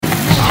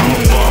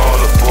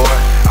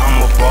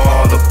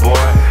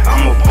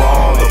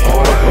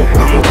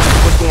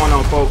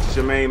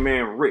main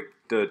man, Rick,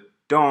 the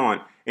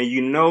Dawn. And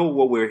you know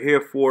what we're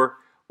here for?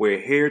 We're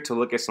here to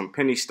look at some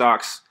penny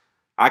stocks.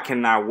 I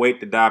cannot wait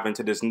to dive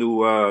into this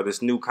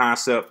new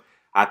concept.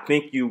 I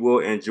think you will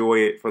enjoy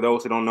it. For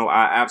those who don't know,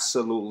 I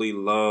absolutely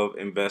love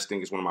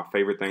investing. It's one of my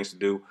favorite things to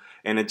do.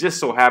 And it just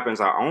so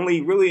happens I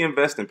only really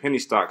invest in penny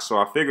stocks. So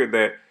I figured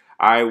that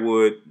I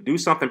would do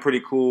something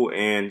pretty cool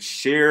and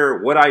share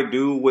what I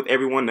do with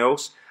everyone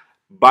else.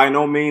 By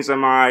no means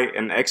am I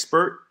an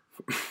expert.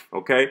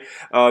 Okay,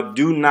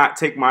 do not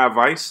take my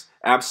advice.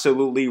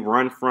 Absolutely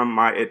run from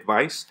my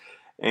advice,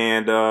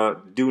 and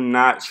do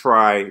not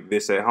try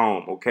this at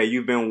home. Okay,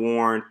 you've been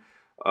warned.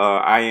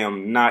 I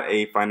am not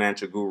a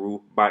financial guru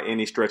by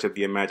any stretch of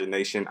the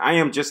imagination. I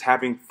am just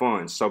having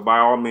fun. So by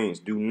all means,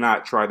 do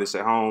not try this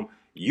at home.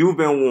 You've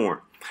been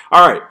warned.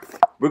 All right,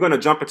 we're going to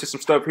jump into some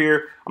stuff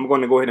here. I'm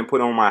going to go ahead and put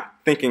on my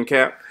thinking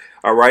cap.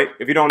 All right,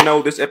 if you don't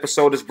know, this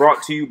episode is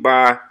brought to you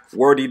by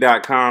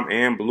Wordy.com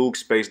and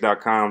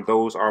Bluespace.com.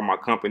 Those are my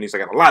companies. I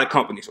got a lot of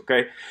companies,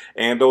 okay?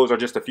 And those are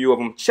just a few of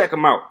them. Check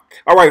them out.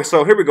 All right,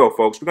 so here we go,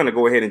 folks. We're going to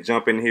go ahead and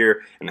jump in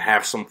here and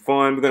have some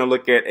fun. We're going to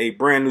look at a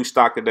brand new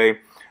stock today.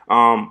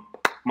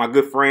 My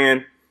good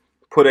friend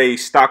put a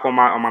stock on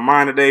my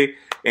mind today,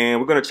 and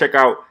we're going to check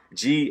out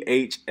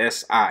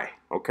GHSI,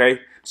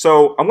 okay?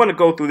 So I'm going to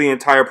go through the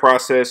entire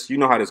process. You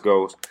know how this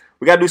goes.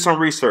 We got to do some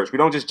research. We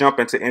don't just jump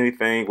into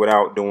anything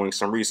without doing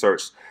some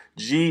research.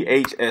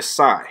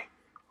 GHSI,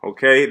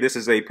 okay? This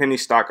is a penny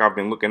stock I've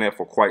been looking at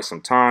for quite some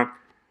time.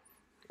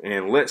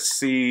 And let's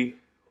see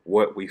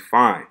what we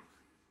find.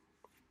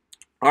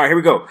 All right, here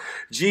we go.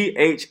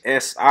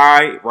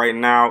 GHSI right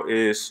now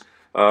is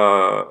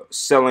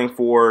selling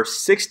for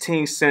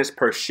 16 cents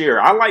per share.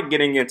 I like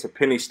getting into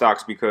penny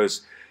stocks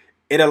because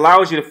it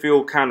allows you to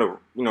feel kind of,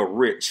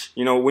 rich.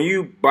 When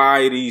you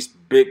buy these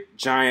big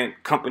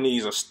giant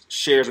companies or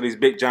shares of these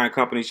big giant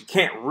companies, you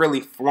can't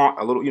really flaunt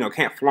a little,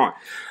 can't flaunt.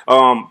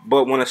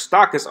 But when a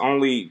stock is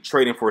only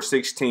trading for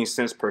 16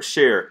 cents per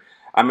share,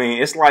 I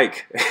mean, it's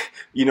like,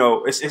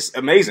 it's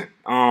amazing.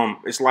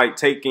 It's like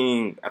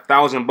taking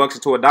 $1,000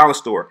 into a dollar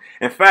store.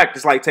 In fact,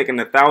 it's like taking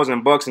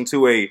 $1,000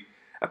 into a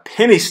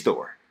penny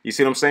store. You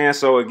see what I'm saying?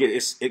 So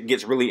it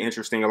gets really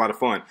interesting, a lot of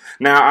fun.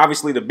 Now,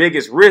 obviously, the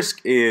biggest risk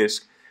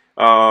is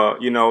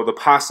the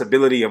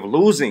possibility of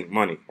losing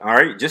money. All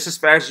right, just as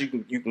fast as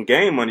you can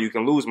gain money, you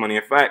can lose money.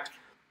 In fact,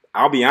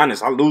 I'll be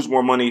honest, I lose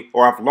more money,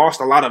 or I've lost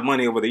a lot of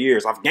money over the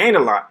years. I've gained a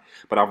lot,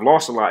 but I've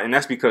lost a lot, and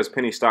that's because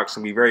penny stocks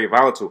can be very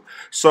volatile.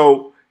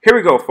 So here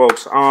we go,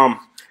 folks.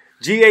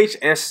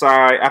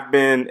 GHSI, I've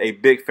been a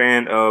big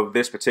fan of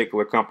this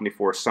particular company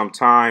for some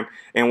time,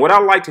 and what I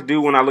like to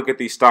do when I look at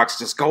these stocks is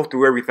just go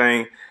through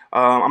everything.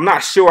 I'm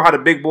not sure how the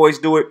big boys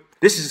do it.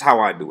 This is how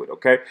I do it,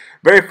 okay?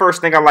 Very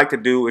first thing I like to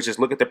do is just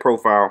look at the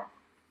profile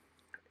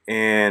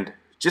and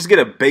just get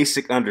a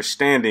basic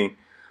understanding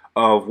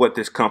of what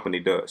this company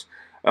does.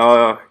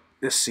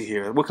 Let's see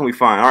here. What can we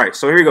find? All right,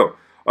 so here we go.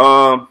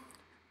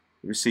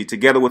 You see,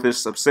 together with its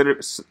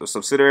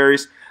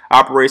subsidiaries,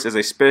 operates as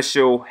a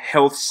special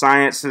health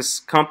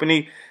sciences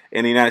company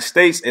in the United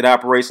States. It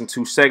operates in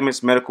two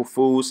segments: medical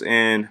foods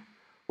and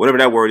whatever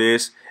that word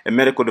is, and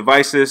medical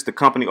devices. The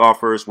company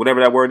offers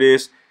whatever that word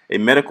is, a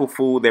medical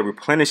food that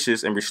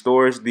replenishes and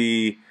restores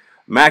the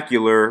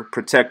macular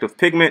protective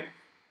pigment,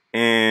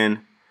 and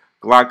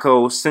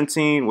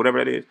glycosintine, whatever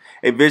that is,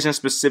 a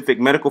vision-specific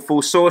medical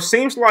food. So it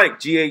seems like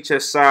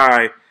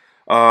GHSI,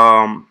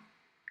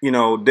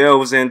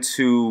 delves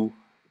into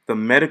the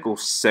medical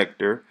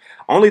sector.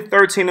 Only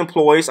 13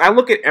 employees. I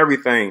look at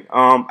everything.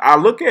 I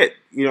look at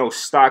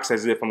stocks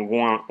as if I'm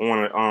going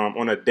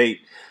on a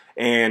date,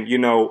 and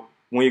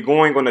when you're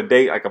going on a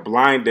date, like a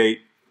blind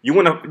date, you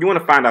want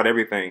to find out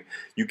everything.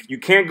 You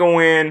can't go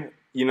in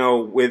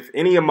with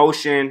any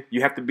emotion.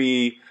 You have to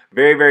be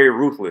very, very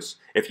ruthless.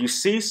 If you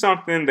see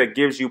something that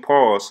gives you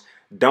pause,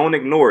 don't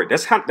ignore it.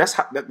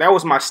 That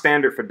was my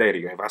standard for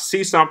dating. If I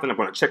see something, I'm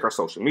going to check our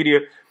social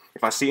media.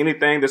 If I see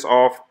anything that's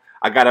off,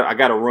 I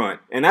gotta run.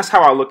 And that's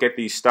how I look at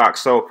these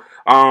stocks. So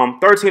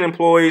 13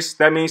 employees,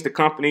 that means the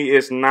company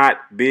is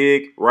not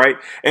big, right?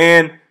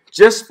 And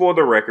just for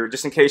the record,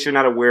 just in case you're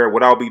not aware of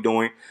what I'll be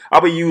doing,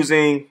 I'll be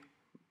using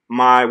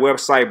my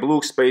website,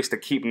 Bluespace, to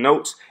keep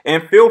notes.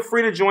 And feel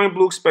free to join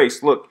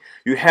Bluespace. Look,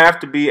 you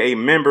have to be a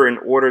member in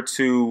order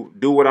to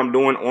do what I'm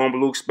doing on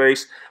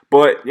Bluespace.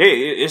 But yeah,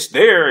 it's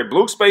there.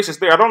 Bluespace is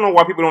there. I don't know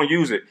why people don't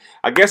use it.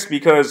 I guess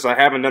because I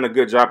haven't done a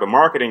good job of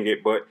marketing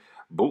it. But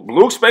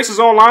Bluespace is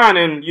online,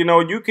 and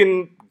you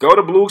can go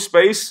to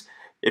Bluespace.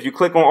 If you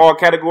click on all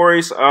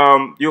categories,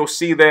 you'll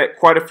see that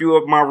quite a few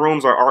of my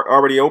rooms are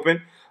already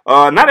open.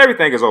 Not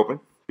everything is open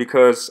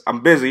because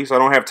I'm busy, so I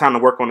don't have time to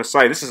work on the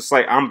site. This is a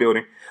site I'm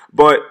building,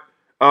 but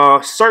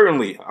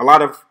certainly a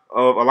lot of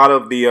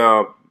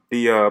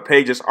the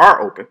pages are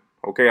open.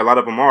 Okay, a lot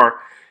of them are.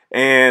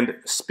 And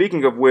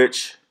speaking of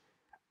which,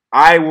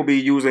 I will be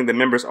using the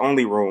members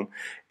only room.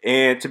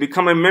 And to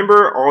become a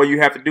member, all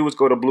you have to do is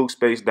go to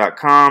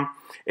bluespace.com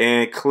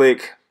and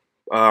click.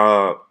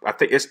 I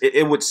think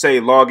it would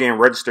say log in,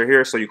 register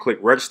here. So you click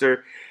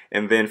register,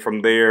 And then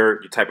from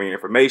there, you type in your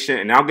information,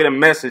 and I'll get a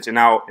message, and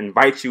I'll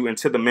invite you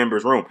into the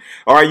members room.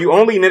 All right, you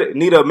only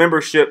need a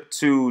membership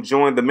to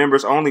join the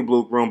members only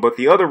blue room, but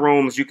the other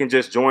rooms, you can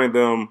just join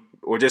them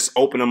or just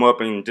open them up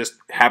and just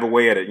have a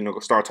way at it,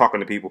 start talking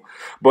to people.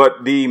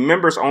 But the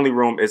members only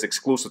room is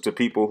exclusive to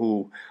people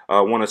who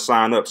want to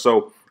sign up.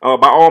 So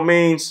by all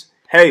means,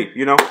 hey,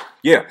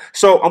 yeah.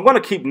 So I'm going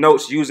to keep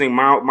notes using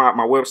my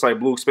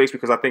website, Blue Space,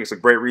 because I think it's a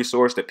great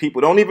resource that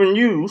people don't even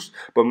use,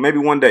 but maybe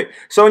one day.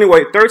 So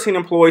anyway, 13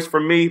 employees for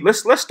me.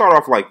 Let's start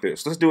off like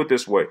this. Let's do it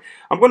this way.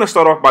 I'm going to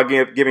start off by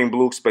giving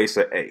Blue Space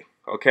an A,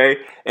 okay?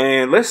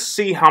 And let's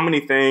see how many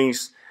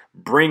things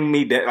bring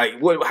me that,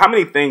 how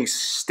many things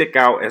stick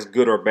out as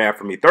good or bad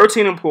for me.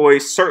 13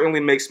 employees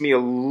certainly makes me a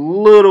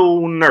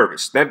little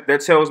nervous. That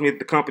tells me that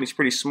the company's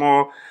pretty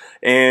small.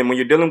 And when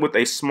you're dealing with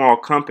a small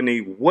company,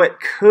 what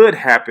could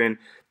happen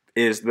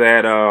is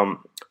that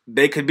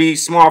they could be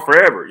small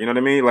forever. You know what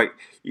I mean? Like,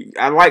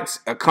 I like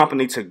a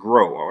company to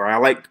grow, or I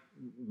like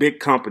big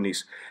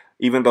companies,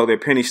 even though they're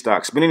penny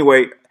stocks. But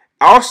anyway,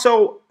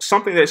 also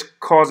something that's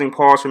causing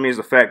pause for me is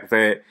the fact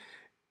that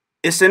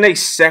it's in a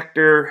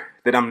sector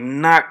that I'm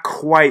not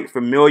quite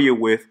familiar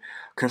with.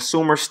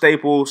 Consumer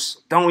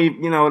staples,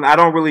 I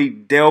don't really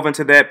delve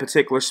into that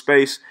particular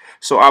space.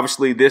 So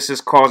obviously this is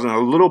causing a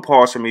little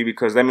pause for me,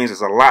 because that means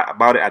there's a lot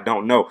about it I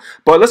don't know.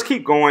 But let's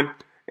keep going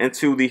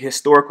into the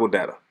historical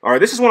data. All right,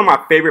 this is one of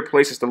my favorite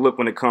places to look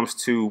when it comes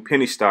to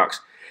penny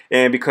stocks.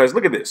 And because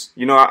look at this,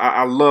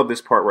 I love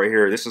this part right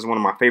here. This is one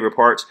of my favorite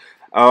parts.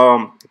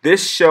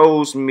 This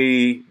shows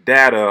me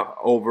data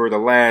over the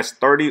last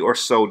 30 or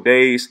so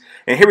days.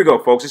 And here we go,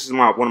 folks. This is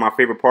one of my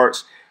favorite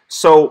parts.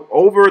 So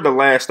over the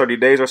last 30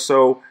 days or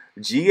so,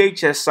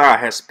 GHSI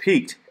has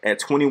peaked at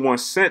 21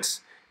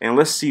 cents. And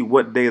let's see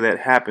what day that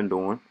happened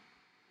on.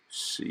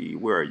 Let's see,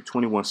 where are you?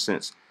 21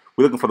 cents.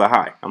 We're looking for the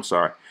high. I'm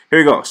sorry. Here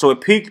we go. So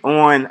it peaked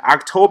on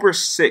October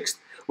 6th,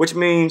 which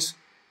means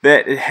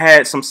that it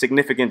had some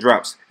significant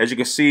drops. As you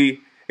can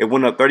see, it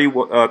went up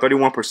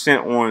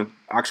 31% on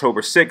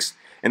October 6th.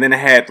 And then it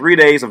had 3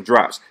 days of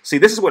drops. See,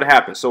 this is what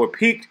happened. So it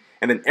peaked,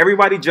 and then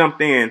everybody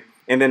jumped in,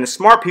 and then the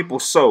smart people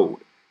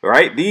sold. All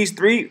right, these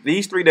three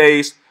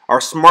days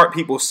are smart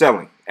people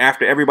selling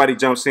after everybody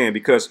jumps in,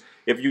 because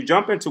if you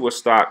jump into a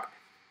stock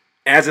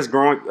as it's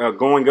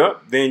going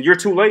up, then you're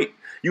too late.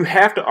 You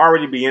have to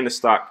already be in the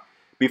stock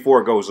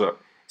before it goes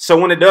up. So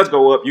when it does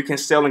go up, you can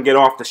sell and get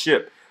off the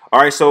ship.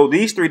 All right, so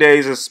these 3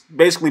 days is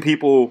basically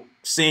people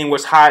seeing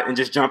what's hot and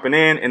just jumping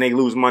in, and they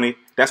lose money.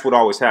 That's what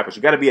always happens.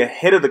 You got to be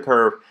ahead of the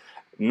curve,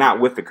 not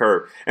with the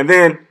curve. And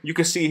then you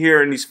can see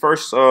here in these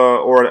first,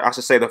 or I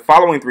should say the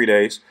following 3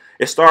 days,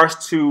 it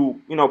starts to,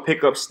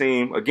 pick up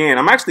steam. Again,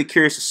 I'm actually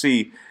curious to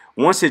see,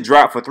 once it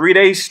dropped for 3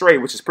 days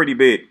straight, which is pretty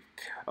big,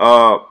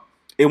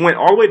 it went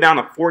all the way down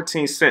to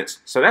 14 cents.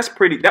 So that's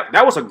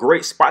that was a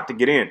great spot to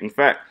get in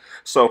fact.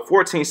 So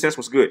 14 cents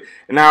was good.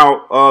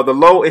 Now, the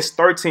low is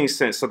 13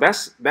 cents. So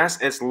that's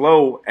as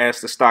low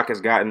as the stock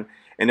has gotten.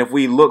 And if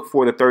we look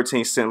for the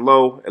 13-cent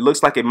low, it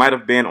looks like it might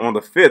have been on the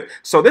 5th.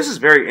 So this is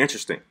very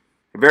interesting.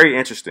 Very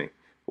interesting.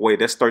 Wait,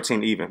 that's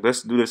 13 even.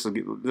 Let's do this.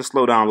 Let's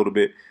slow down a little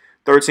bit.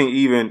 13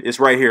 even is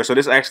right here. So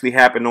this actually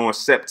happened on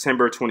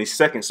September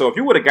 22nd. So if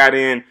you would have got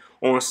in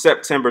on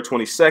September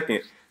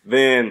 22nd,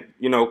 then,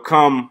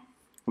 come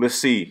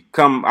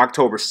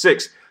October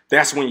 6th,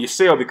 that's when you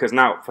sell, because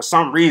now for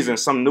some reason,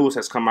 some news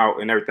has come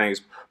out and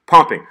everything's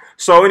pumping.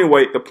 So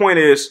anyway, the point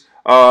is,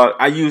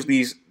 I use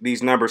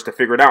these numbers to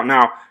figure it out.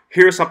 Now,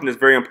 here's something that's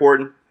very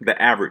important, the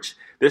average.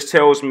 This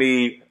tells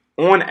me,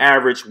 on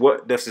average,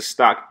 what does the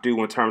stock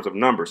do in terms of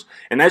numbers.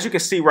 And as you can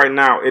see right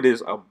now, it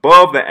is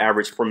above the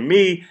average. For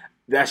me,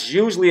 that's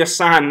usually a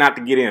sign not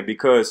to get in,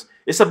 because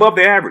it's above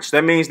the average.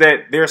 That means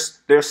that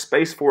there's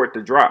space for it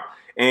to drop.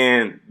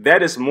 And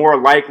that is more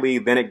likely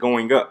than it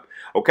going up.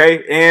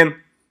 Okay, and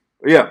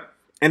yeah.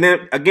 And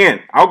then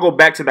again, I'll go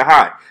back to the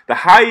high. The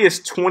high is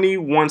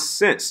 21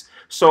 cents.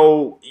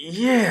 So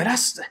yeah,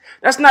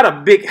 that's not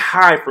a big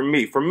high for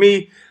me. For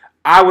me,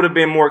 I would have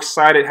been more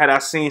excited had I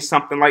seen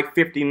something like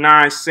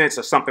 59 cents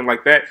or something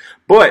like that.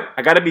 But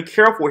I got to be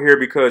careful here,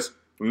 because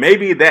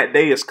maybe that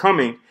day is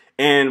coming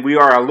and we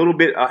are a little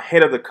bit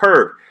ahead of the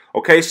curve.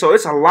 Okay, so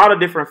it's a lot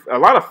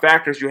of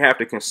factors you have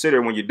to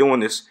consider when you're doing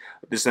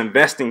this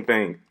investing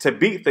thing. To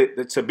beat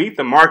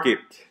the market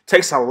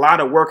takes a lot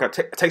of work.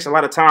 It takes a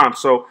lot of time.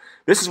 So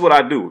this is what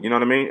I do. You know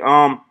what I mean?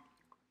 I'm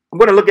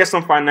going to look at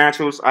some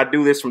financials. I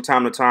do this from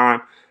time to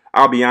time.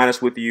 I'll be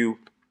honest with you.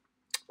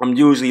 I'm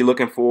usually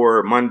looking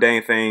for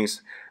mundane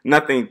things,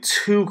 nothing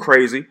too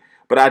crazy,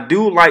 but I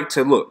do like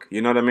to look.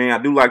 You know what I mean? I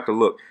do like to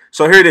look.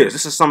 So here it is.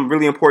 This is some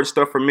really important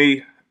stuff for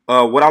me.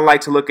 What I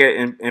like to look at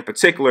in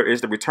particular is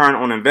the return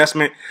on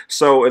investment.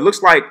 So it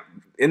looks like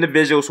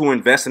individuals who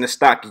invest in the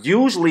stock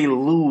usually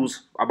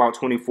lose about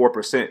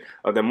 24%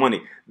 of their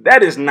money.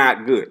 That is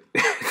not good.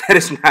 That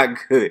is not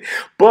good.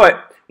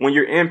 But when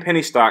you're in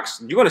penny stocks,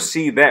 you're going to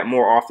see that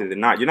more often than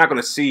not. You're not going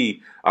to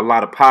see a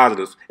lot of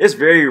positives. It's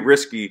very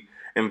risky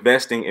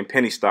investing in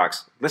penny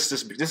stocks. Let's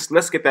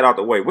get that out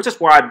the way, which is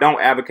why I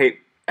don't advocate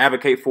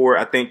advocate for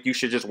it. I think you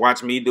should just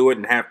watch me do it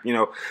and have,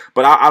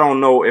 but I don't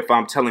know if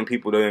I'm telling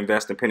people to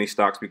invest in penny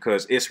stocks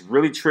because it's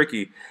really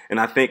tricky, and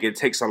I think it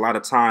takes a lot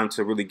of time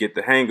to really get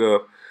the hang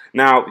of.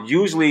 Now,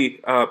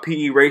 usually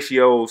PE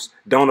ratios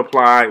don't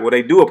apply. Well,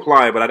 they do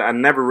apply, but I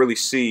never really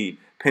see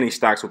penny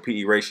stocks with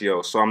PE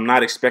ratios, so I'm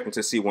not expecting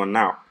to see one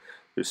now.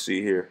 Let's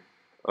see here.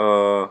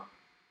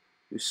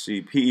 Let's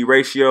see. PE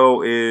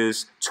ratio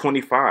is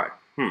 25.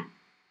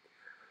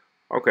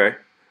 Okay.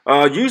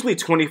 Usually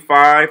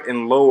 25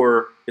 and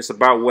lower is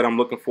about what I'm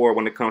looking for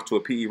when it comes to a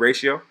PE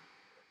ratio.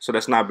 So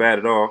that's not bad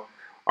at all.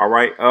 All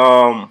right.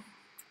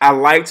 I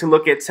like to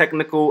look at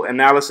technical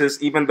analysis,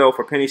 even though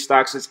for penny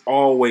stocks, it's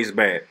always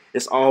bad.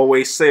 It's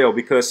always sell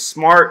because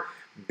smart,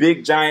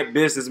 big, giant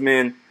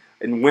businessmen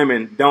and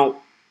women don't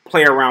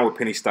play around with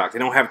penny stocks. They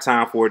don't have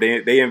time for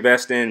it. They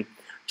invest in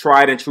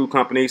tried and true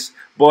companies.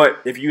 But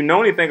if you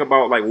know anything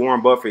about like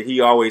Warren Buffett, he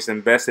always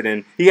invested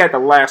in, he had the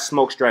last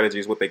smoke strategy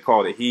is what they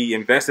called it. He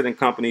invested in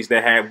companies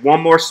that had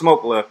one more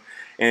smoke left,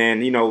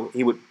 and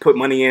he would put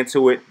money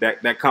into it.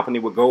 That company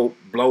would go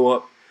blow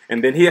up,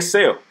 and then he'd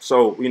sell.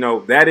 So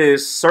that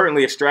is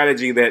certainly a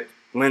strategy that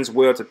lends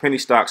well to penny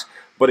stocks.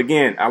 But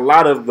again, a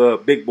lot of the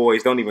big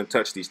boys don't even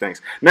touch these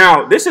things.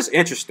 Now, this is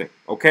interesting.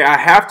 Okay, I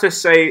have to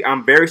say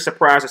I'm very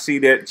surprised to see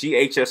that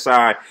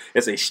GHSI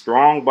is a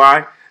strong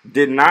buy.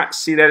 Did not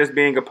see that as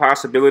being a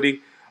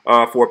possibility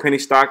for a penny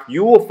stock.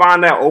 You will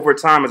find out over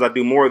time as I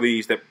do more of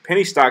these that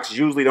penny stocks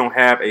usually don't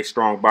have a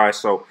strong buy.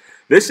 So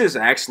this is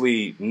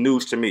actually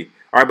news to me.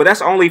 All right, but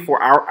that's only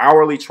for our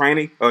hourly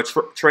trading. Those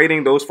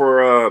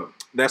for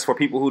that's for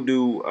people who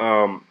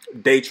do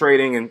day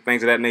trading and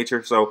things of that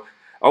nature. So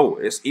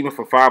it's even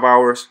for 5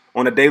 hours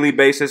on a daily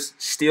basis,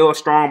 still a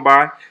strong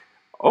buy.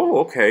 Oh,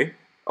 okay.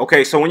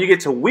 Okay, so when you get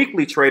to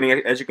weekly trading,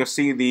 as you can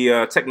see,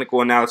 the technical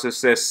analysis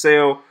says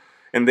sell.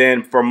 And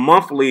then for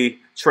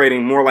monthly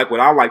trading, more like what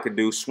I like to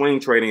do, swing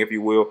trading, if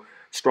you will,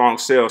 strong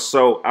sales.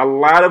 So a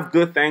lot of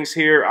good things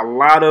here, a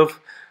lot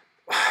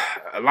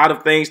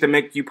of things that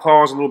make you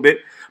pause a little bit.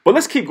 But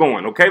let's keep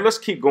going, okay? Let's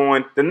keep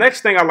going. The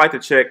next thing I like to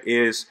check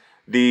is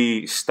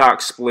the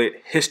stock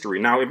split history.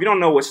 Now, if you don't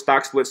know what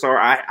stock splits are,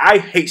 I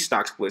hate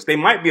stock splits. They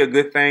might be a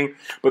good thing,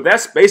 but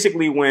that's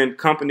basically when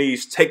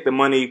companies take the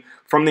money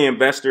from the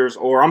investors,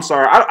 or I'm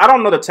sorry, I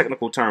don't know the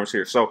technical terms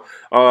here. So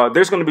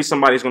there's going to be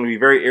somebody who's going to be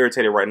very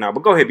irritated right now,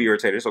 but go ahead, be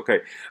irritated. It's okay.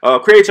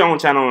 Create your own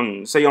channel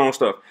and say your own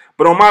stuff.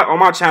 But on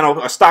my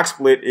channel, a stock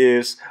split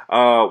is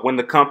when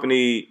the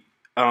company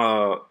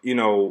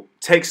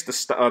takes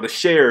the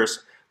shares.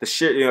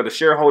 The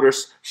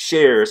shareholders'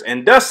 shares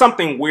and does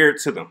something weird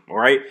to them. All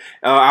right,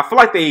 I feel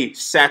like they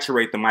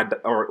saturate them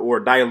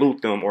or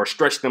dilute them or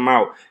stretch them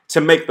out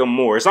to make them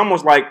more. It's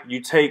almost like you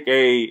take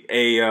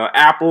a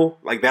apple,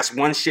 like that's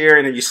one share,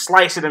 and then you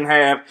slice it in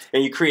half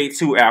and you create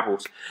 2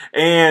 apples.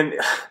 And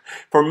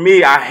for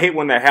me, I hate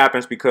when that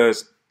happens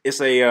because it's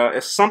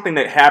something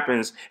that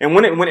happens, and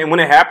when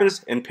it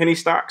happens in penny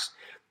stocks,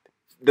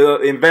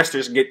 the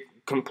investors get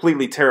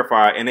completely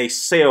terrified and they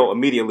sell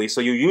immediately.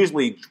 So you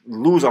usually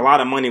lose a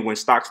lot of money when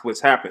stock splits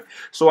happen.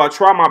 So I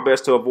try my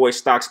best to avoid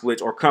stock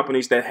splits or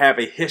companies that have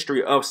a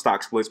history of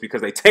stock splits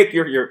because they take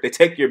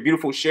your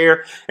beautiful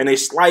share and they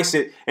slice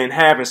it in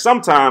half. And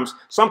sometimes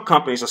some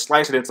companies will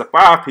slice it into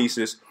 5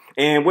 pieces.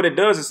 And what it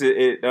does is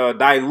it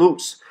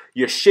dilutes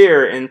your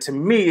share, and to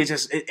me,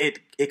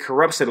 it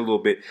corrupts it a little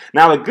bit.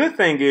 Now the good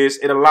thing is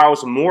it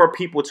allows more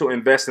people to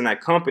invest in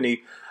that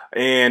company.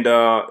 And,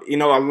 a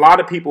lot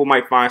of people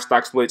might find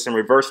stock splits and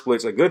reverse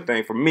splits a good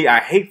thing. For me, I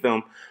hate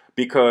them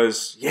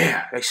because,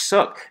 yeah, they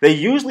suck. They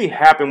usually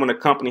happen when a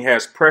company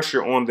has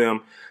pressure on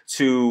them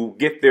to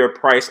get their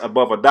price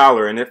above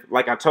 $1. And if,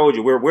 like I told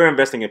you, we're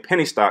investing in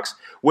penny stocks,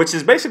 which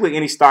is basically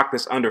any stock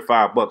that's under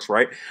 $5,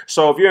 right?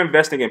 So if you're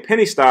investing in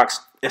penny stocks,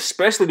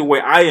 especially the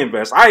way I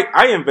invest,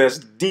 I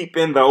invest deep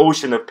in the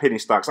ocean of penny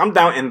stocks. I'm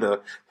down in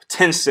the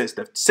 10 cents,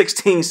 the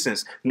 16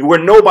 cents, where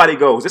nobody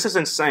goes. This is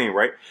insane,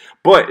 right?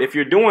 But if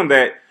you're doing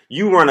that,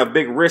 you run a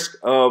big risk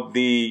of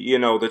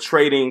the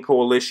trading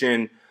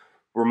coalition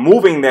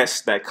removing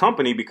that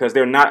company because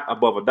they're not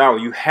above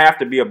 $1. You have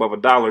to be above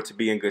 $1 to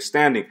be in good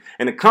standing.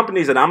 And the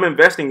companies that I'm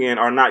investing in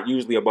are not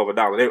usually above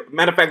 $1.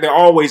 Matter of fact, they're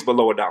always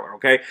below $1,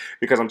 okay?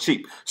 Because I'm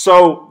cheap.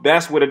 So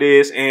that's what it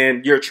is.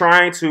 And you're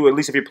trying to, at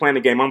least if you're playing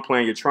the game I'm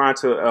playing, you're trying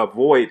to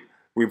avoid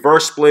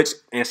reverse splits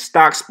and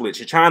stock splits.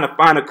 You're trying to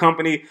find a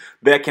company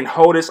that can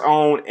hold its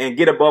own and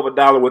get above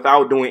 $1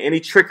 without doing any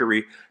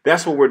trickery.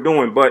 That's what we're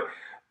doing. But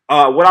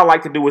what I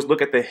like to do is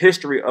look at the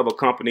history of a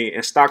company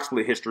and stock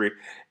split history.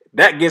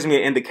 That gives me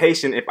an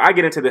indication if I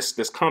get into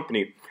this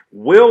company,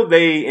 will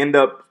they end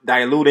up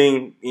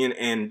diluting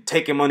and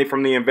taking money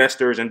from the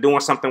investors and doing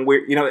something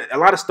weird? A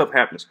lot of stuff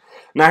happens.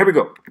 Now, here we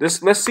go.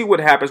 Let's see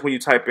what happens when you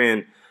type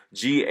in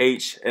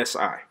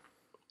GHSI.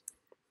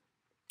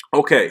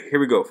 Okay, here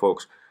we go,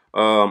 folks.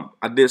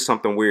 I did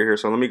something weird here,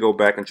 so let me go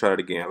back and try it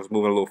again. I was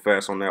moving a little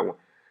fast on that one.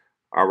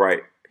 All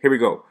right, here we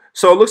go.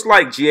 So it looks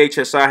like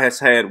GHSI has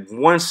had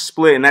one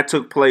split, and that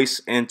took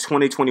place in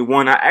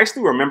 2021. I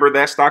actually remember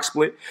that stock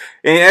split.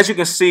 And as you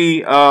can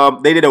see,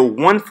 they did a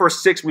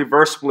 1-for-6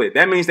 reverse split.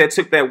 That means they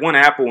took that one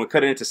apple and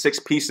cut it into 6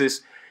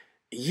 pieces.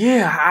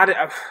 Yeah,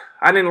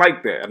 I didn't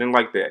like that. I didn't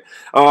like that.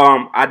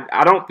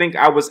 I don't think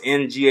I was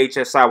in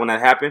GHSI when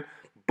that happened,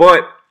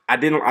 but I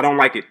don't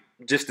like it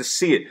just to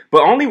see it.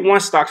 But only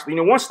one stock,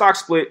 one stock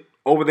split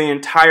over the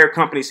entire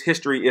company's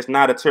history is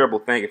not a terrible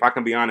thing. If I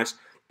can be honest,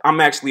 I'm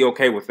actually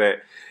okay with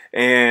that.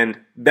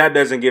 And that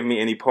doesn't give me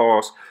any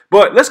pause.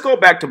 But let's go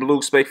back to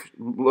Blue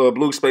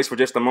Space for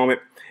just a moment.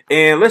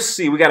 And let's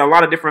see, we got a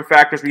lot of different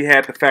factors. We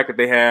had the fact that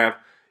they have,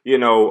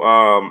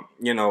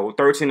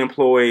 13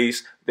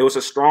 employees. There was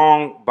a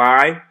strong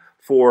buy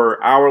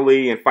for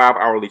hourly and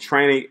 5-hourly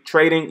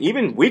trading,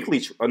 even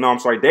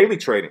daily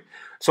trading.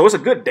 So it's a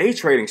good day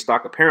trading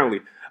stock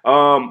apparently.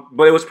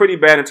 But it was pretty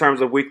bad in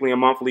terms of weekly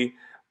and monthly.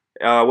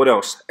 What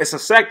else? It's a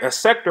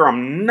sector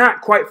I'm not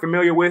quite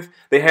familiar with.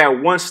 They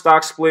had one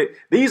stock split.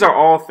 These are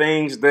all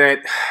things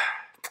that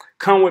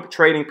come with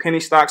trading penny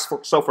stocks.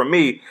 So for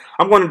me,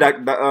 I'm going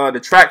to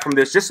detract from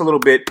this just a little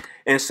bit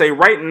and say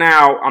right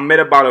now I'm at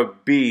about a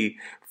B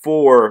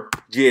for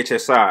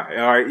GHSI.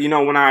 All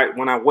right,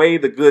 when I weigh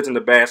the goods and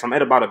the bads, I'm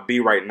at about a B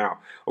right now.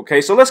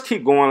 Okay, so let's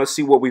keep going. Let's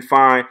see what we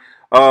find.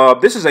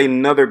 This is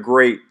another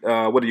great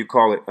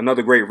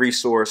another great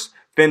resource,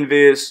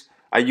 FinViz.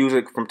 I use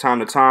it from time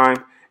to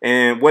time.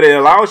 And what it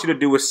allows you to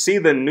do is see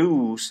the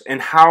news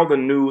and how the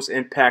news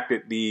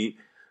impacted the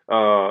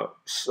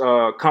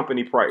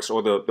company price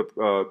or the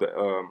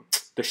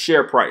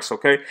share price.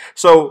 Okay,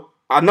 so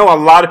I know a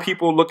lot of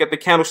people look at the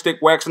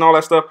candlestick wax and all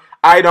that stuff.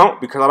 I don't,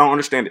 because I don't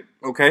understand it.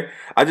 Okay,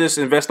 I just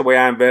invest the way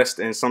I invest,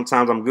 and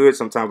sometimes I'm good,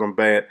 sometimes I'm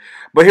bad.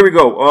 But here we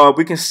go.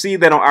 We can see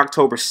that on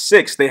October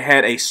 6th they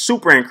had a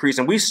super increase,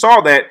 and we saw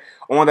that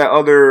on that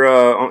other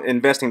on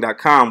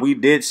investing.com. We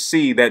did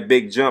see that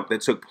big jump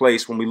that took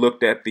place when we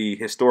looked at the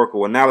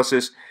historical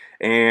analysis.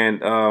 And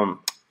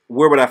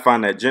where would I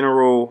find that?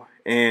 General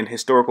and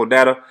historical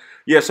data.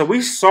 Yeah, so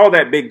we saw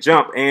that big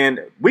jump,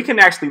 and we can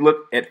actually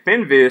look at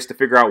FinViz to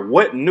figure out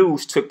what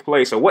news took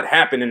place or what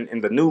happened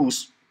in the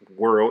news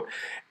world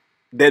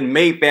that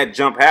made that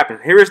jump happen.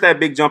 Here is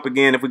that big jump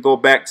again. If we go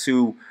back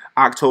to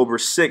October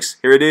 6th,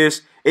 here it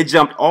is. It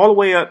jumped all the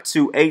way up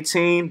to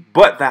 18,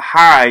 but the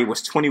high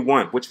was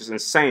 21, which was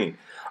insane.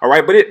 All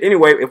right, but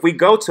anyway, if we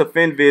go to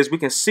FinViz, we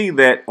can see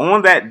that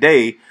on that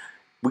day,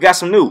 we got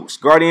some news.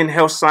 Guardion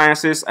Health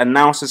Sciences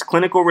announces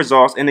clinical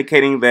results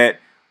indicating that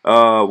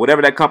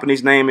whatever that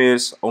company's name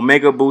is,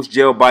 Omega Boost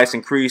Gel Bites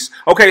increase.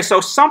 Okay,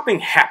 so something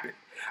happened.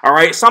 All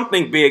right,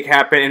 something big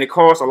happened, and it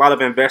caused a lot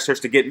of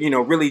investors to get,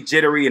 really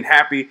jittery and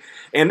happy.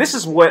 And this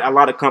is what a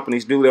lot of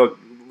companies do. They'll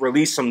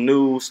release some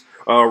news,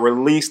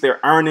 release their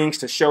earnings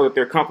to show that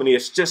their company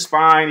is just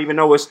fine, even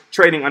though it's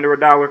trading under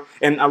 $1.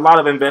 And a lot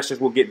of investors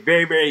will get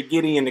very, very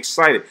giddy and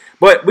excited.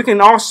 But we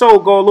can also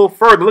go a little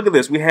further. Look at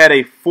this. We had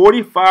a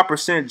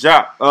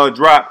 45%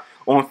 drop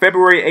on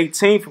February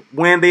 18th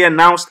when they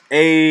announced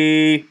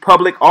a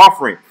public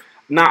offering.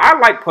 Now, I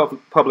like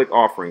public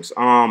offerings.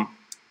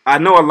 I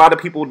know a lot of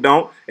people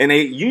don't, and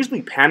they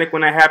usually panic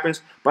when that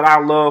happens, but I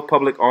love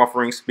public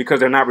offerings because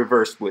they're not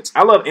reverse splits.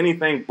 I love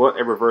anything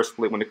but a reverse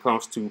split when it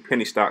comes to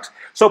penny stocks.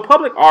 So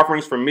public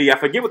offerings for me, I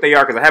forget what they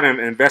are because I haven't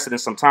invested in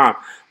some time,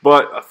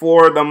 but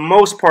for the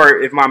most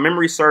part, if my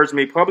memory serves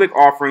me, public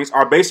offerings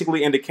are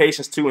basically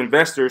indications to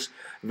investors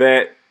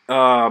that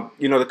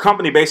the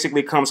company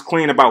basically comes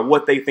clean about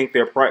what they think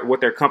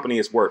what their company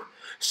is worth.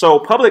 So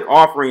public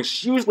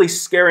offerings usually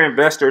scare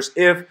investors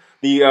if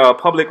the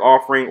public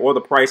offering or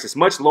the price is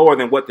much lower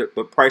than what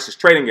the price is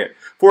trading at.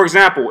 For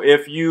example,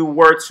 if you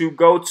were to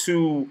go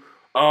to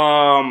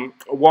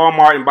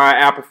Walmart and buy an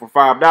apple for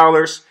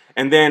 $5,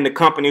 and then the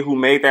company who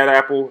made that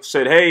apple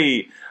said,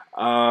 hey,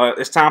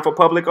 it's time for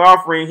public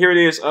offering. Here it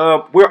is.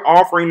 We're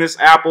offering this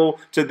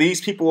apple to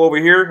these people over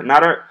here,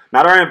 not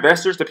our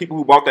investors, the people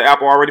who bought the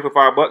apple already for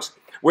 $5.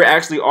 We're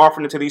actually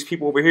offering it to these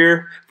people over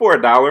here for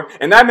 $1.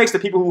 And that makes the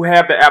people who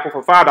have the apple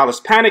for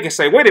 $5 panic and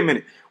say, wait a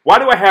minute, why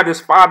do I have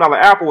this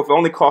 $5 apple if it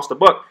only costs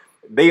 $1?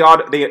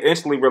 They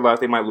instantly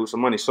realize they might lose some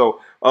money. So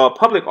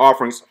public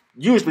offerings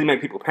usually make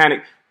people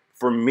panic.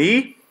 For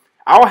me,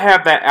 I'll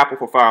have that apple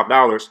for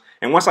 $5.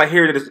 And once I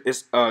hear that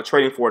it's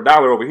trading for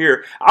 $1 over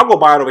here, I'll go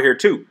buy it over here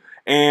too.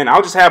 And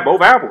I'll just have both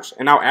apples,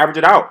 and I'll average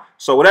it out.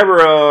 So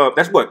whatever,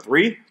 that's what,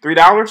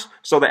 $3?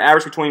 So the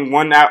average between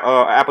one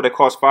apple that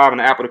costs $5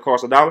 and an apple that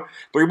costs $1,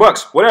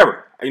 $3,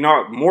 whatever.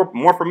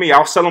 More for me.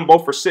 I'll sell them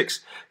both for $6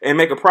 and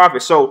make a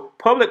profit. So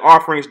public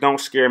offerings don't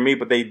scare me,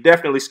 but they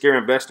definitely scare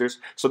investors.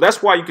 So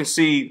that's why you can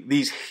see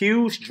these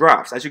huge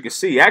drops. As you can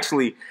see,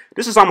 actually,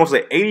 this is almost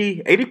an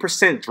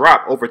 80%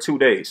 drop over 2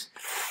 days.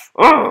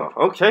 Oh,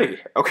 okay.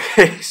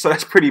 So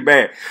that's pretty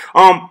bad.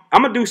 I'm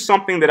gonna do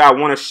something that I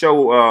want to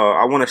show.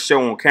 I want to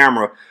show on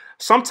camera.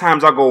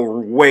 sometimes I'll go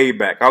way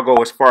back. I'll go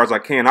as far as I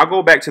can. I'll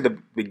go back to the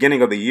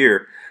beginning of the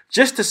year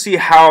just to see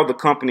how the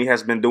company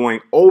has been doing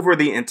over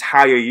the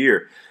entire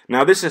year.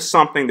 Now, this is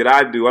something that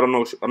I do. I don't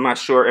know. I'm not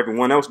sure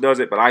everyone else does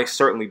it, but I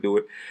certainly do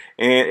it.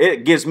 And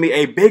it gives me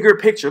a bigger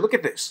picture. Look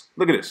at this.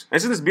 Look at this.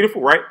 Isn't this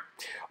beautiful, right?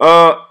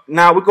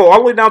 Now, we go all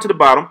the way down to the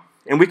bottom,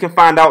 and we can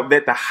find out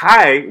that the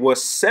high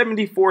was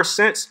 74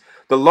 cents.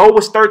 The low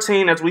was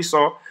 13, as we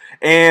saw.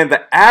 And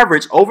the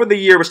average over the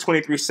year was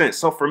 23 cents.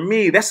 So for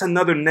me, that's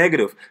another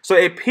negative. So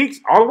it peaked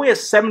all the way at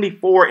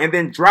 74 and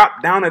then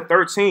dropped down at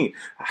 13.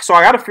 So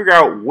I got to figure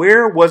out,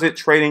 where was it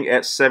trading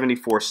at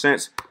 74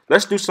 cents?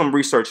 Let's do some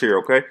research here,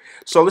 okay?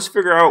 So let's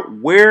figure out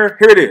where.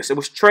 Here it is. It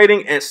was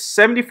trading at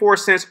 74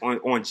 cents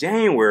on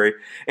January,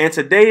 and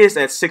today is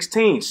at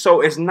 16. So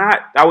it's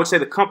not, I would say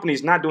the company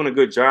is not doing a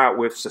good job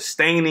with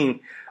sustaining.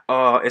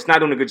 It's not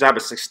doing a good job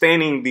of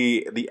sustaining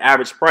the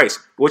average price,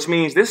 which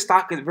means this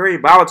stock is very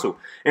volatile.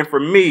 And for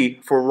me,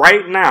 for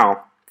right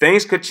now,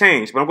 things could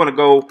change. But I'm going to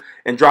go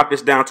and drop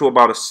this down to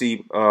about a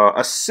C.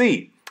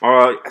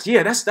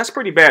 Yeah, that's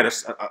pretty bad.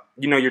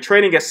 You know, you're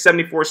trading at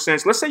 74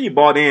 cents. Let's say you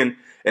bought in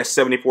at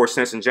 74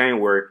 cents in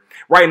January.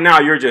 Right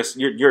now, you're just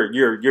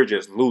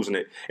losing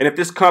it. And if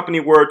this company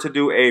were to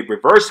do a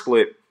reverse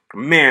split,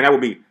 man, that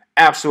would be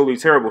absolutely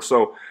terrible.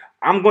 So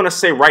I'm going to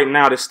say right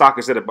now this stock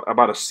is at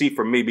about a C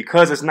for me,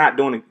 because the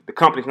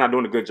company's not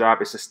doing a good job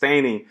at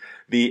sustaining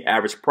the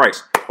average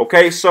price.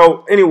 Okay,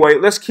 so anyway,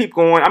 let's keep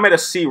going. I'm at a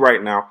C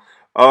right now.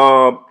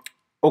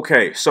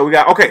 Okay, so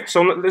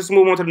let's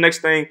move on to the next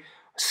thing.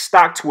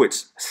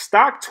 StockTwits.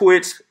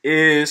 StockTwits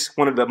is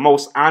one of the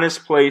most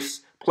honest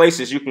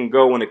places you can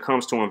go when it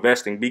comes to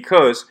investing,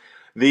 because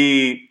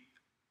the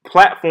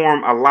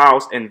platform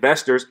allows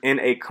investors in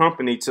a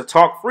company to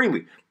talk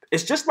freely.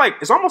 It's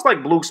almost like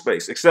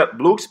BlueSpace, except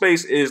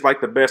BlueSpace is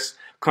like the best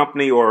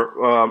company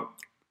or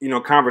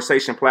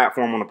conversation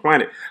platform on the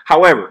planet.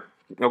 However,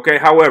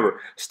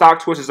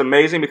 StockTwits is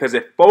amazing because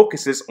it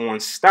focuses on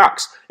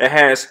stocks. It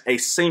has a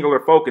singular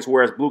focus,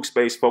 whereas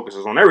BlueSpace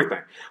focuses on everything.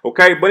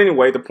 Okay, but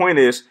anyway, the point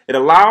is it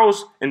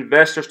allows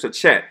investors to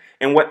chat.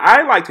 And what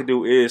I like to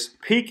do is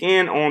peek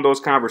in on those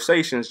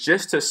conversations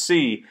just to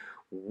see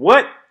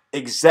what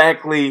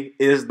exactly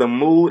is the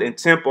mood and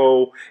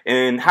tempo,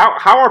 and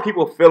how are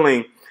people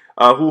feeling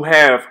who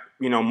have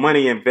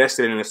money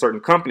invested in a certain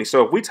company.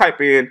 So if we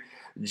type in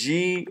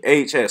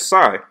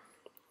GHSI,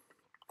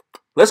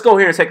 let's go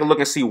here and take a look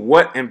and see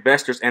what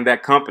investors in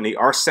that company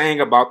are saying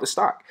about the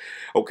stock.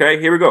 Okay,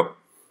 here we go.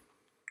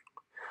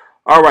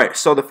 All right,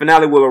 so the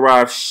finale will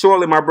arrive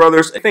shortly, my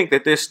brothers. I think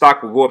that this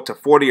stock will go up to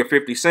 40 or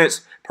 50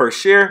 cents per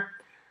share.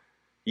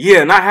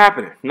 Yeah, not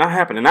happening. Not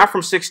happening. Not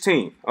from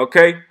 16.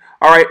 Okay.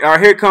 All right,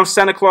 here comes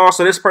Santa Claus.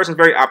 So this person's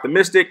very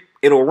optimistic.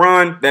 It'll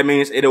run. That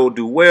means it'll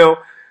do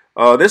well.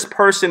 This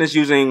person is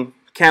using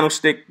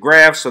candlestick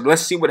graphs. So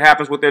let's see what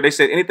happens with there. They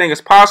said anything is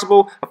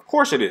possible. Of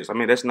course it is. I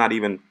mean, that's not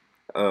even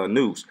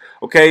news.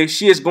 Okay,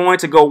 she is going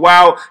to go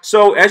wild.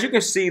 So as you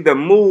can see, the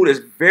mood is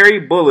very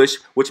bullish,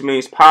 which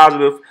means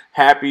positive,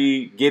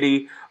 happy,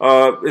 giddy.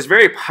 It's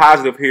very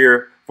positive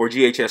here for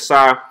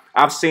GHSI.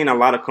 I've seen a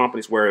lot of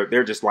companies where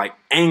they're just like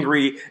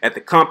angry at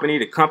the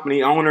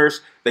company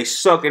owners. They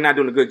suck. They're not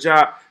doing a good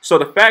job. So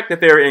the fact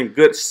that they're in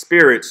good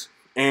spirits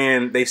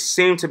and they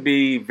seem to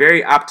be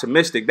very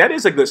optimistic, that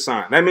is a good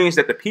sign. That means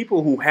that the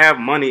people who have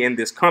money in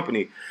this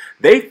company,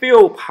 they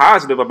feel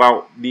positive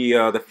about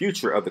the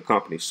future of the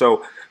company.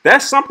 So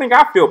that's something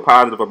I feel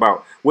positive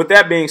about. With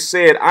that being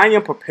said, I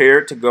am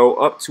prepared to go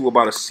up to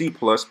about a C+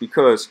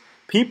 because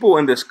people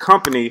in this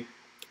company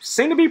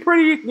seem to be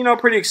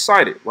pretty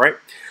excited, right?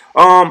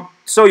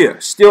 So yeah,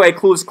 still a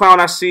clueless clown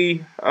I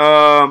see.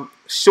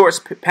 Shorts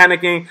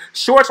panicking.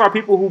 Shorts are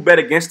people who bet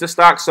against the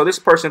stock. So this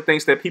person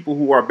thinks that people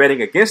who are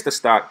betting against the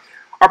stock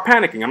are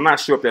panicking. I'm not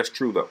sure if that's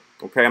true though.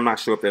 Okay, I'm not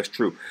sure if that's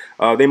true.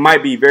 They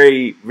might be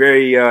very,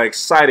 very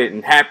excited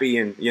and happy,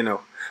 and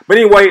But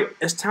anyway,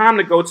 it's time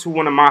to go to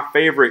one of my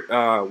favorite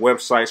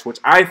websites, which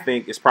I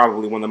think is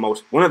probably one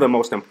of the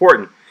most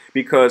important,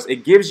 because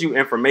it gives you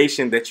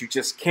information that you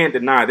just can't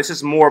deny. This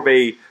is more of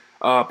a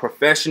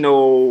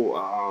professional.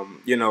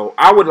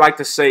 I would like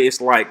to say it's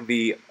like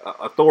the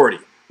authority.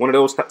 One of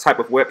those type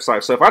of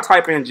websites. So if I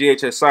type in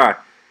GHSI,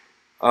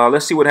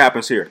 let's see what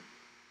happens here.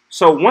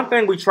 So one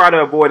thing we try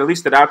to avoid, at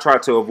least that I try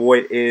to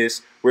avoid,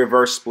 is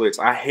reverse splits.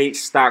 I hate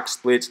stock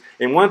splits.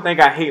 And one thing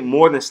I hate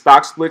more than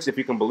stock splits, if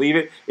you can believe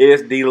it,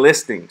 is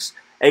delistings.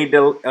 A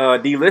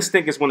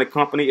delisting is when a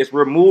company is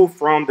removed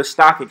from the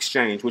stock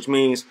exchange, which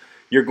means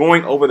you're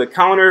going over the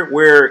counter,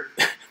 where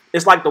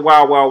it's like the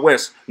Wild Wild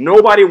West.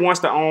 Nobody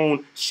wants to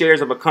own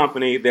shares of a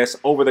company that's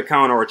over the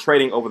counter or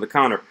trading over the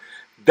counter.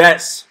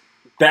 That's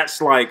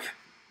like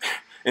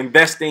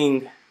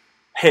investing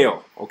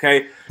hell,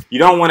 okay? You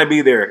don't want to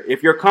be there.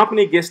 If your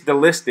company gets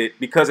delisted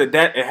because it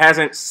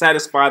hasn't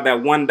satisfied that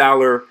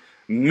 $1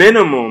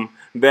 minimum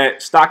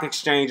that stock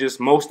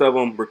exchanges, most of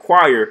them,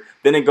 require,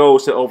 then it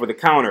goes to over the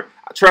counter.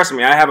 Trust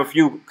me, I have a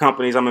few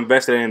companies I'm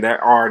invested in that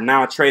are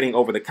now trading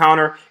over the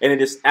counter, and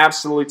it is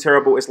absolutely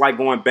terrible. It's like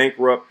going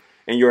bankrupt.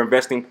 in your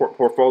investing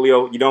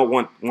portfolio. You don't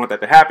want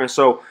that to happen.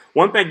 So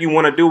one thing you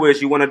want to do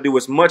is you want to do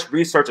as much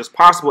research as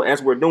possible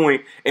as we're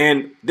doing.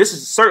 And this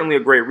is certainly a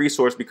great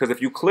resource because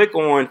if you click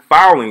on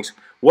filings,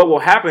 what will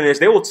happen is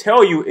they will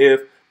tell you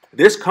if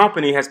this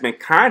company has been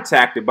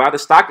contacted by the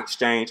stock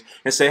exchange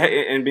and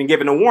and been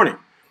given a warning.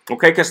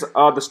 Okay, because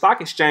the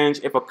stock exchange,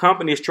 if a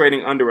company is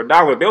trading under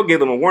 $1, they'll give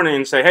them a warning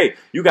and say, hey,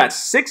 you got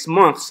 6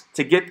 months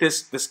to get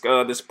this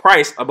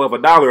price above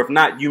 $1. If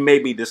not, you may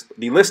be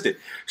delisted.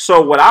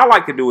 So what I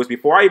like to do is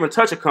before I even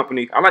touch a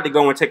company, I like to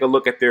go and take a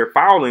look at their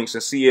filings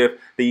and see if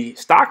the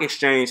stock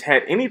exchange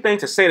had anything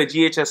to say to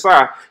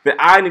GHSI that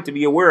I need to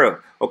be aware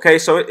of. Okay,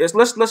 so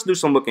let's do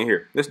some looking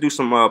here. Let's do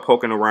some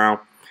poking around.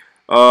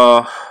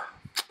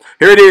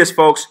 Here it is,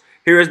 folks.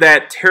 Here is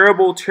that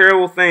terrible,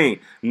 terrible thing.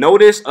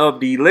 Notice of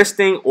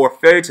delisting or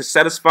failure to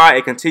satisfy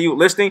a continued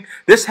listing.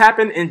 This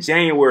happened in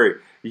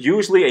January.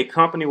 Usually a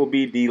company will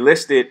be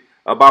delisted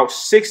about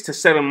 6 to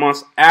 7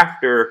 months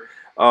after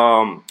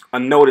a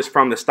notice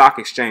from the stock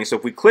exchange. So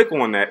if we click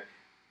on that,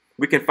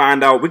 we can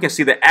find out, we can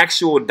see the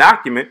actual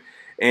document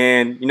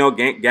and, you know,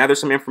 gather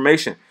some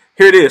information.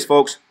 Here it is,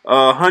 folks.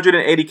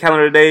 180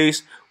 calendar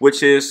days,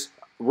 which is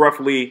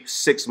roughly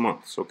 6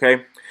 months,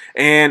 okay?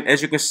 And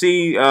as you can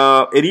see,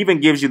 it even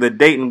gives you the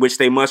date in which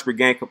they must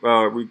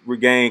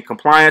regain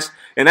compliance,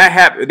 and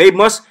they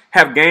must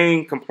have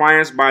gained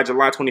compliance by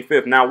July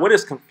 25th. Now, what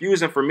is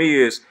confusing for me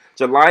is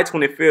July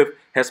 25th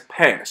has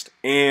passed,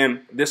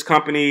 and this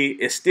company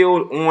is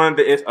still on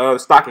the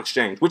stock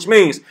exchange, which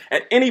means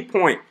at any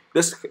point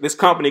this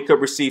company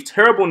could receive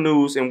terrible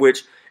news in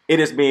which it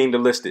is being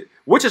delisted.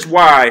 Which is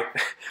why,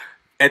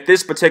 at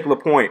this particular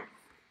point,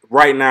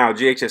 right now,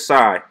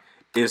 GHSI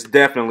is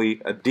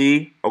definitely a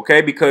D,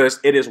 okay, because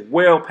it is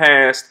well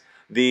past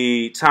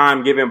the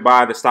time given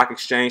by the stock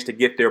exchange to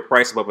get their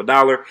price above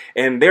 $1,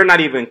 and they're not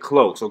even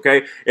close,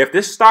 okay? If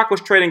this stock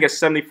was trading at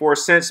 74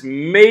 cents,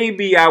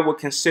 maybe I would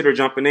consider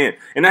jumping in.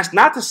 And that's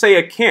not to say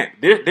it can't.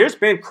 There's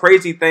been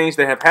crazy things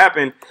that have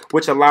happened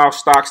which allow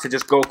stocks to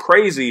just go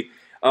crazy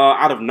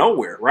out of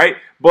nowhere, right?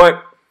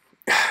 But,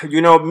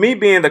 you know, me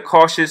being the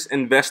cautious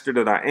investor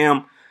that I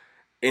am,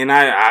 and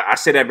I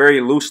say that very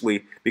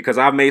loosely because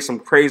I've made some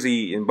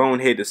crazy and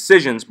bonehead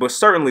decisions, but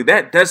certainly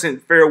that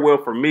doesn't fare well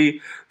for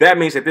me. That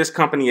means that this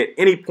company at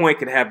any point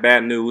could have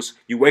bad news.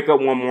 You wake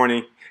up one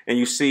morning and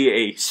you see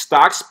a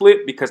stock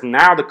split because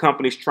now the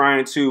company's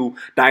trying to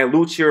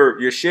dilute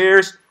your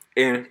shares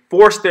and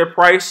force their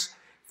price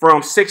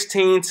from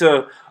 $16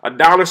 to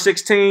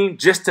 $1.16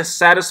 just to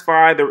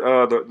satisfy the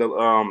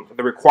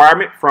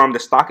requirement from the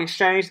stock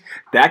exchange.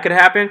 That could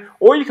happen.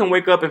 Or you can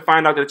wake up and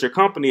find out that your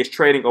company is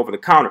trading over the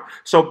counter.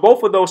 So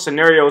both of those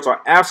scenarios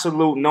are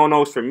absolute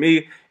no-nos for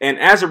me. And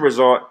as a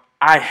result,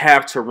 I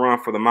have to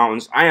run for the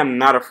mountains. I am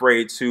not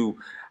afraid to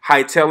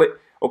hightail it.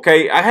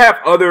 Okay, I have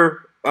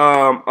other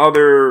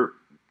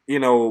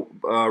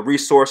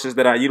resources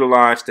that I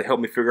utilize to help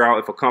me figure out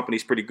if a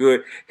company's pretty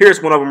good.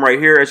 Here's one of them right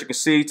here. As you can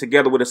see,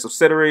 together with its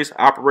subsidiaries,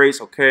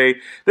 operates, okay.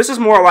 This is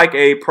more like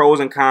a pros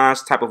and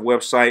cons type of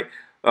website.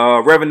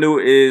 Revenue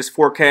is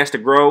forecast to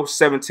grow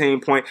 17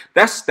 point.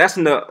 That's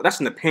an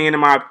opinion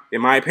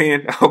in my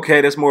opinion.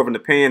 Okay, that's more of an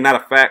opinion, not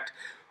a fact.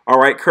 All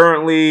right,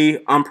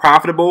 currently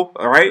unprofitable.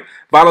 All right,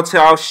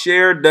 volatile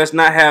share does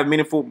not have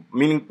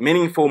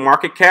meaningful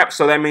market cap.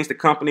 So that means the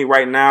company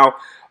right now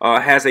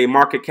has a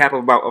market cap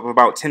of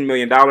about $10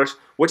 million,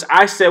 which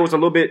I said was a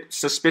little bit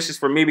suspicious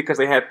for me because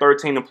they had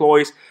 13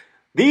 employees.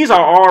 These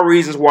are all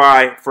reasons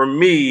why, for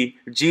me,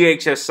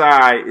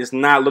 GHSI is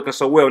not looking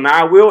so well. Now,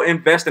 I will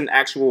invest in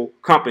actual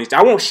companies.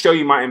 I won't show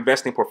you my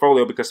investing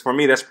portfolio because, for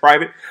me, that's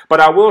private.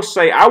 But I will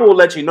say, I will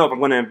let you know if I'm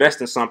going to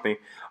invest in something,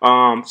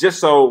 just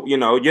so you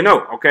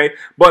know, okay?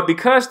 But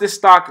because this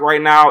stock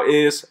right now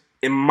is,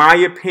 in my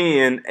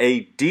opinion,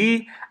 a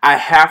D, I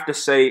have to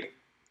say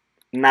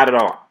not at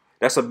all.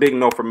 That's a big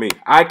no for me.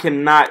 I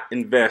cannot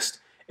invest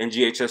in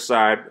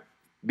GHSI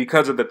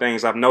because of the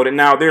things I've noted.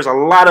 Now, there's a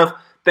lot of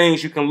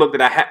things you can look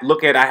at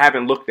I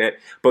haven't looked at,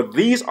 but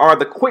these are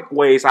the quick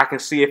ways I can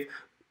see if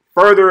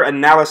further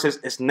analysis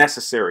is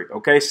necessary.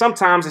 Okay,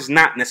 sometimes it's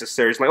not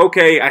necessary. It's like,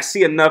 okay, I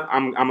see enough,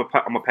 I'm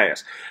a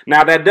pass.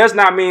 Now, that does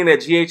not mean that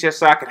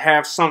GHSI could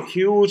have some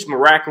huge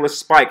miraculous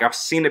spike. I've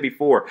seen it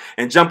before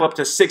and jump up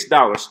to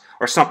 $6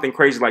 or something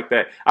crazy like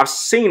that. I've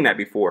seen that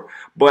before,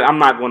 but I'm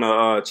not going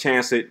to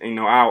chance it. You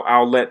know,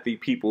 I'll let the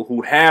people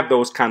who have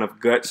those kind of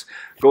guts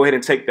go ahead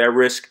and take that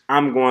risk.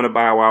 I'm going to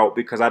bow out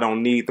because I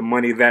don't need the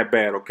money that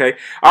bad. Okay,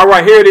 all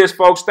right, here it is,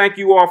 folks. Thank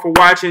you all for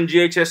watching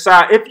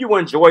GHSI. If you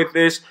enjoyed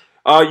this,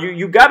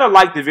 you gotta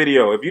like the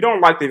video. If you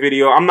don't like the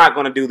video, I'm not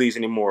gonna do these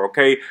anymore,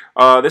 okay?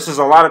 This is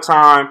a lot of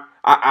time.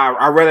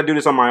 I'd rather do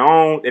this on my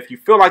own. If you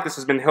feel like this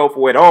has been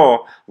helpful at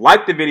all,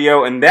 like the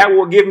video, and that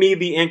will give me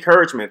the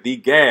encouragement, the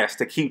gas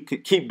to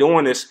keep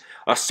doing this.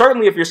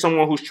 Certainly if you're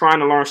someone who's trying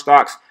to learn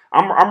stocks,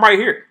 I'm right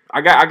here.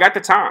 I got the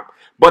time.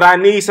 But I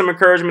need some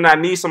encouragement, I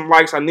need some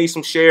likes, I need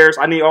some shares,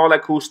 I need all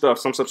that cool stuff,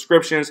 some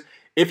subscriptions.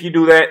 If you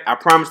do that, I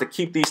promise to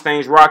keep these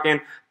things rocking.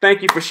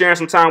 Thank you for sharing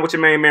some time with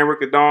your main man, Rick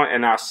the Dawn,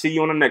 and I'll see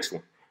you on the next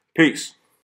one. Peace.